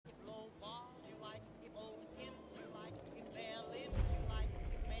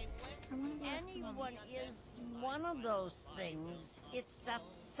one is one of those things. It's that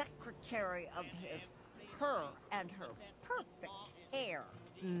secretary of his. Her and her perfect hair.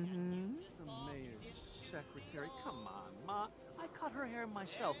 Mm-hmm. The mayor's secretary. Come on, Ma. I cut her hair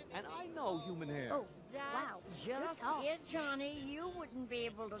myself, and I know human hair. Oh, that's Wow, just good talk. it, Johnny. You wouldn't be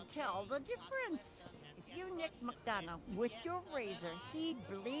able to tell the difference. If you nick McDonough with your razor, he'd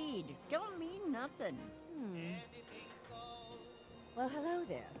bleed. Don't mean nothing. Well, hello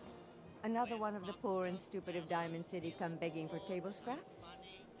there. Another one of the poor and stupid of Diamond City come begging for table scraps?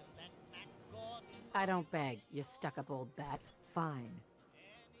 I don't beg, you stuck-up old bat. Fine.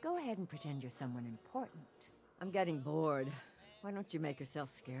 Go ahead and pretend you're someone important. I'm getting bored. Why don't you make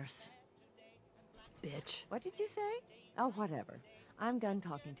yourself scarce? Bitch. What did you say? Oh, whatever. I'm done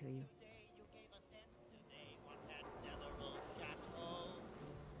talking to you.